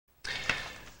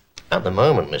At the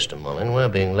moment, Mr. Mullin, we're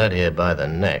being led here by the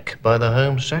neck by the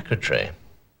Home Secretary.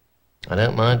 I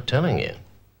don't mind telling you.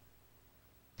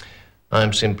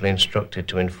 I'm simply instructed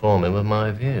to inform him of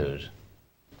my views.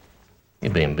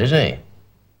 You've been busy.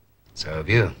 So have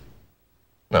you.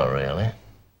 Not really.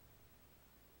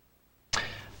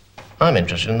 I'm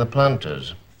interested in the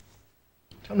planters.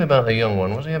 Tell me about the young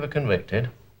one. Was he ever convicted?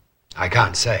 I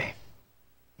can't say.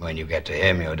 When you get to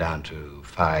him, you're down to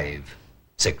 5,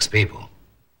 6 people.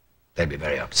 They'd be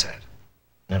very upset.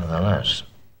 Nevertheless,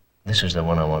 this is the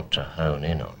one I want to hone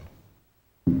in on.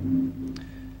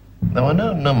 There were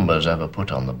no numbers ever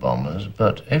put on the bombers,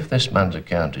 but if this man's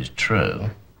account is true,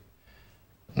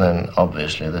 then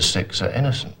obviously the 6 are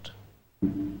innocent.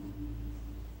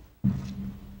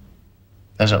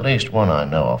 There's at least one I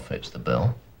know of fits the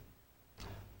bill,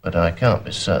 but I can't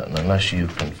be certain unless you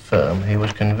confirm he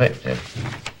was convicted.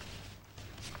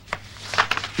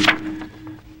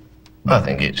 I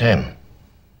think it's him.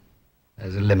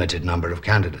 There's a limited number of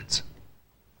candidates.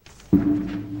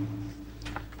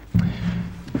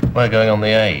 We're going on the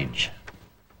age.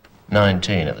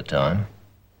 19 at the time.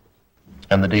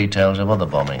 And the details of other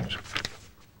bombings.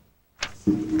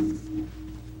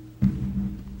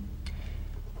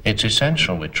 It's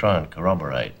essential we try and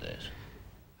corroborate this.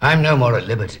 I'm no more at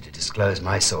liberty to disclose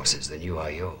my sources than you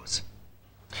are yours.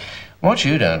 What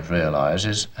you don't realise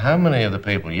is how many of the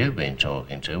people you've been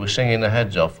talking to were singing their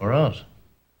heads off for us.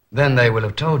 Then they will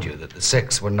have told you that the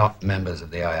 6 were not members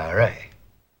of the IRA.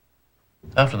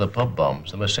 After the pub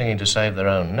bombs, they were singing to save their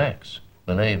own necks,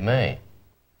 believe me.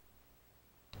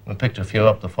 We picked a few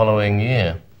up the following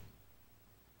year.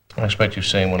 I expect you've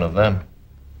seen one of them.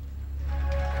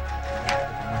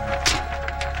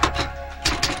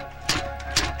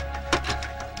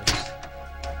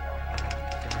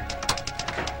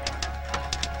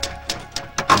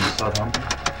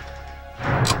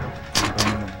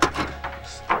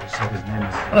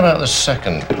 What about the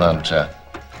second planter?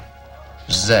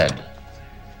 Zed.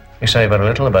 You say very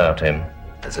little about him.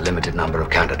 There's a limited number of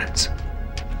candidates.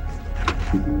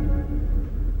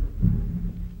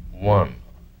 1.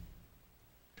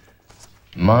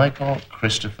 Michael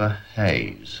Christopher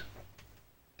Hayes.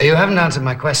 You haven't answered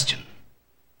my question.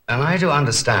 Am I to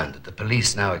understand that the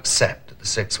police now accept that the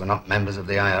 6 were not members of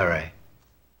the IRA?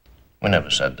 We never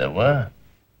said there were.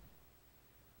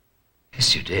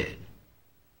 Yes, you did.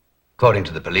 According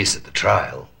to the police at the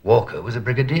trial, Walker was a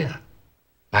brigadier,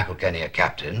 McElkenny a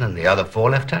captain, and the other 4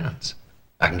 lieutenants.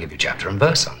 I can give you chapter and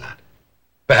verse on that.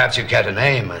 Perhaps you care to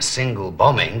name a single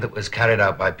bombing that was carried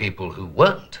out by people who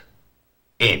weren't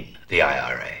in the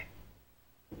IRA.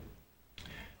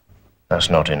 That's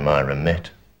not in my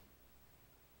remit.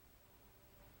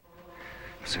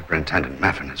 Superintendent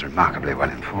Maffin is remarkably well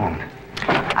informed.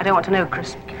 I don't want to know,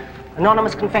 Chris.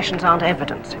 Anonymous confessions aren't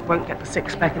evidence. It won't get the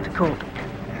 6 back into court.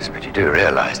 Yes, but you do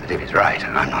realize that if he's right,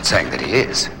 and I'm not saying that he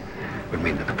is, it would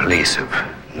mean that the police have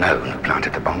known who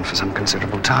planted the bomb for some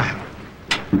considerable time.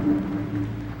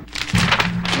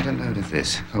 Get a load of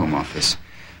this, Home Office.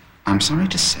 I'm sorry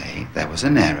to say there was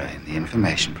an error in the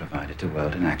information provided to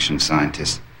World in Action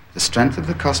scientists. The strength of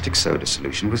the caustic soda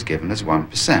solution was given as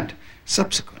 1%.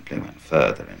 Subsequently, when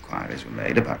further inquiries were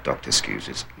made about Dr.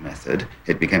 Skewes' method,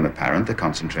 it became apparent the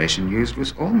concentration used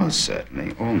was almost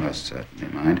certainly,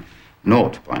 mind,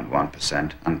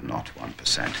 0.1% and not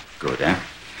 1%. Good, eh?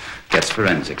 Gets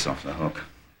forensics off the hook.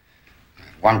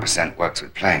 If 1% works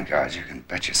with playing cards, you can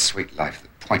bet your sweet life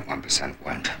that 0.1%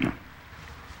 won't. No.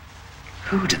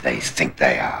 Who do they think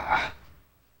they are?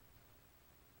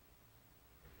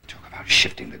 Talk about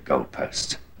shifting the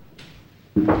goalposts.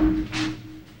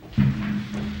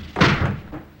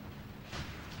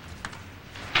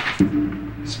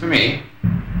 It's for me.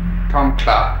 Tom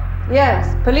Clark.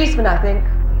 Yes, policeman, I think.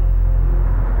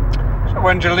 So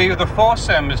when did you leave the force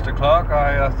then, Mr. Clark?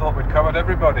 I thought we'd covered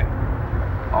everybody.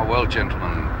 Oh, well,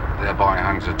 gentlemen, thereby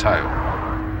hangs a tale.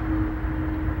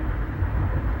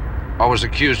 I was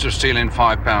accused of stealing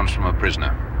 £5 from a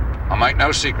prisoner. I make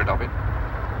no secret of it.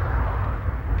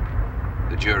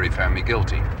 The jury found me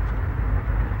guilty,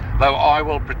 though I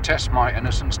will protest my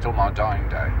innocence till my dying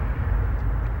day.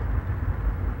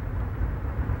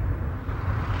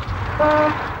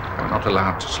 They were not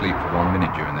allowed to sleep for 1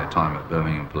 minute during their time at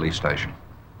Birmingham Police Station.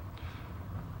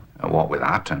 What with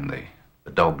that and the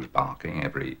dogs barking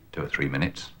every 2 or 3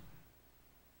 minutes,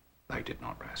 they did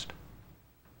not rest.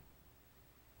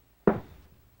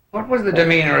 What was the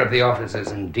demeanor of the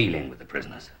officers in dealing with the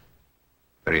prisoners?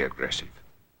 Very aggressive.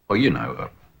 Well, you know,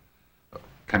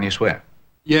 can you swear?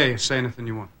 Yeah, say anything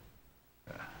you want.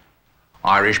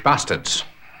 Irish bastards,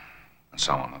 and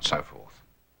so on and so forth,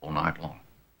 all night long.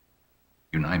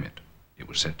 You name it, it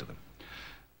was said to them.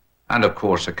 And, of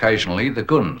course, occasionally the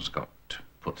guns got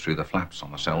put through the flaps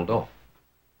on the cell door.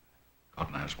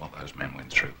 God knows what those men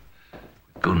went through,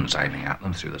 with guns aiming at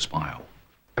them through the spile.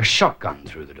 A shotgun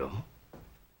through the door?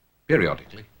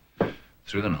 Periodically,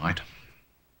 through the night.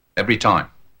 Every time.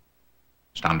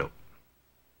 Stand up.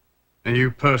 And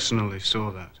you personally saw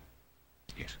that?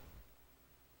 Yes.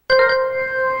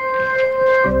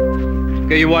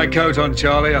 Get your white coat on,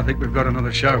 Charlie. I think we've got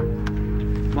another show.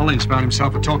 Mullin's found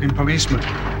himself a talking policeman.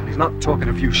 He's not talking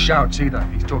a few shouts either.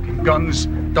 He's talking guns,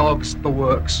 dogs, the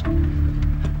works.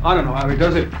 I don't know how he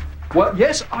does it. Well,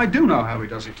 yes, I do know how he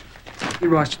does it. He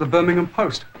writes to the Birmingham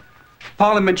Post.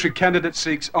 Parliamentary candidate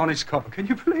seeks honest copper. Can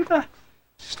you believe that?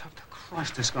 Stop to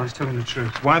Christ, this guy's telling the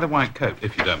truth. Why the white coat,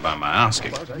 if you don't mind my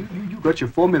asking? Well, you got your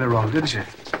formula wrong, didn't you?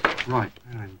 Right,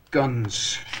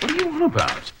 guns. What are you on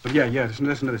about? But yeah, listen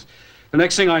to this. The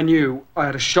next thing I knew, I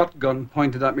had a shotgun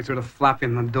pointed at me through the flap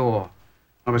in the door.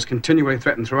 I was continually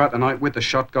threatened throughout the night with the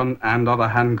shotgun and other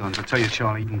handguns. I tell you,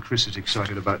 Charlie, even Chris is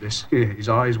excited about this. His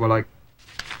eyes were like...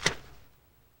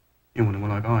 You were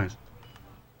like eyes.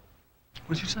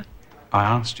 What did you say? I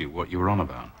asked you what you were on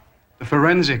about. The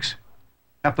forensics.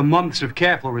 After months of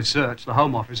careful research, the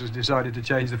Home Office has decided to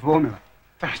change the formula.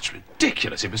 That's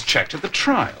ridiculous. It was checked at the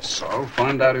trial. So,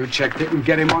 find out who checked it and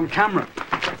get him on camera.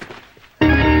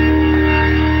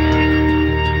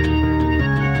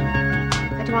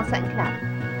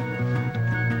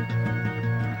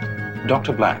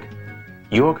 Dr. Black,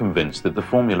 you're convinced that the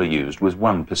formula used was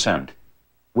 1%.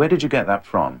 Where did you get that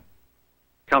from?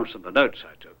 Comes from the notes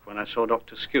I took when I saw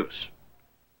Dr. Skuse.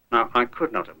 Now, I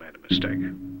could not have made a mistake.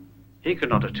 He could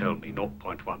not have told me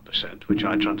 0.1%, which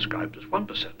I transcribed as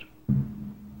 1%.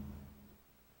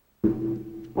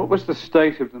 What was the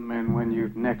state of the men when you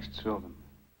next saw them?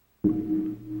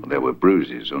 Well, there were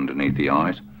bruises underneath the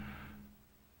eyes.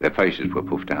 Their faces were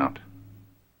puffed out.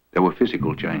 There were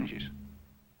physical changes.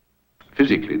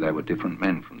 Physically, they were different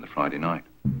men from the Friday night.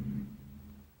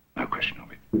 No question of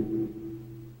it.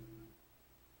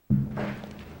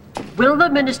 Will the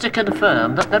Minister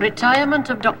confirm that the retirement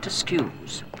of Dr.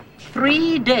 Skuse,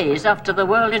 3 days after the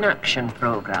World in Action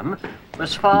programme,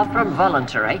 was far from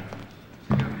voluntary?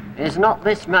 Is not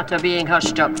this matter being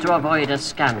hushed up to avoid a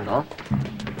scandal?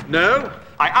 No,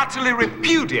 I utterly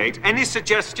repudiate any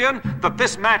suggestion that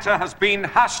this matter has been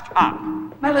hushed up.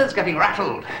 Mellor's getting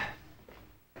rattled.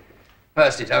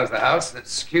 First he tells the House that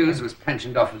Skuse was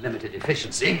pensioned off with limited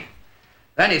efficiency.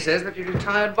 Then he says that he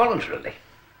retired voluntarily.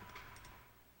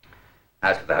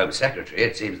 As for the Home Secretary,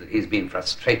 it seems that he's been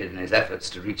frustrated in his efforts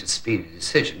to reach a speedy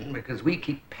decision because we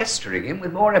keep pestering him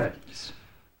with more evidence.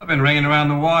 I've been ringing around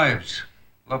the wives.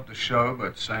 Love the show,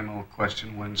 but same old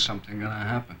question, when's something gonna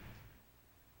happen?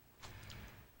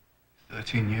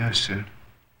 13 years soon.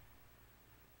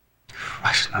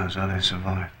 Christ knows how they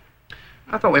survive.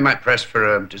 I thought we might press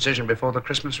for a decision before the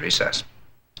Christmas recess.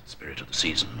 Spirit of the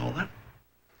season and all that.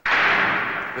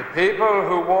 The people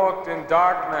who walked in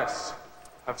darkness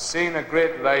have seen a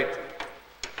great light.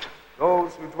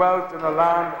 Those who dwelt in a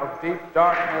land of deep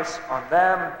darkness, on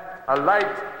them a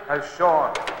light has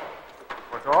shone.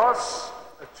 For to us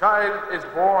a child is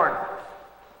born,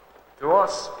 to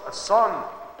us a son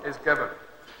is given,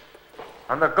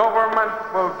 and the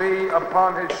government will be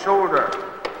upon his shoulder.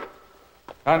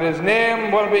 And his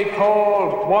name will be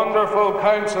called Wonderful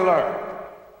Counselor,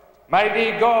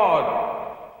 Mighty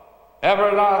God,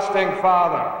 Everlasting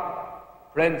Father,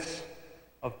 Prince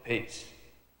of Peace.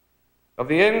 Of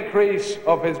the increase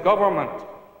of his government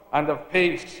and of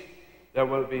peace there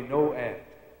will be no end.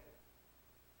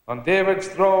 On David's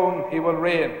throne he will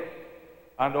reign,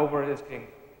 and over his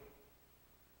kingdom,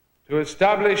 to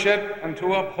establish it and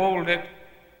to uphold it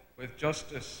with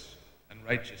justice and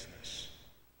righteousness.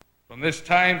 From this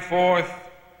time forth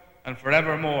and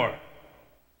forevermore,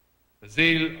 the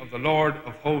zeal of the Lord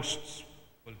of hosts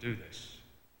will do this.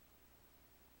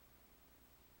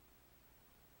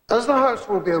 As the House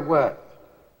will be aware,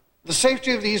 the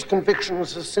safety of these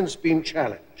convictions has since been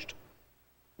challenged,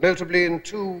 notably in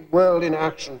 2 World in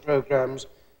Action programs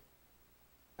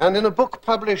and in a book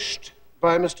published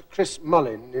by Mr. Chris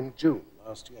Mullin in June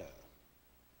last year.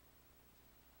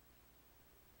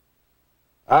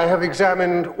 I have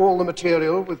examined all the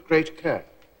material with great care.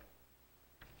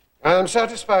 I am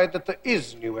satisfied that there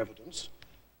is new evidence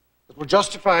that will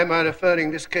justify my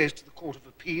referring this case to the Court of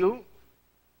Appeal,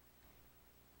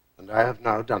 and I have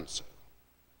now done so.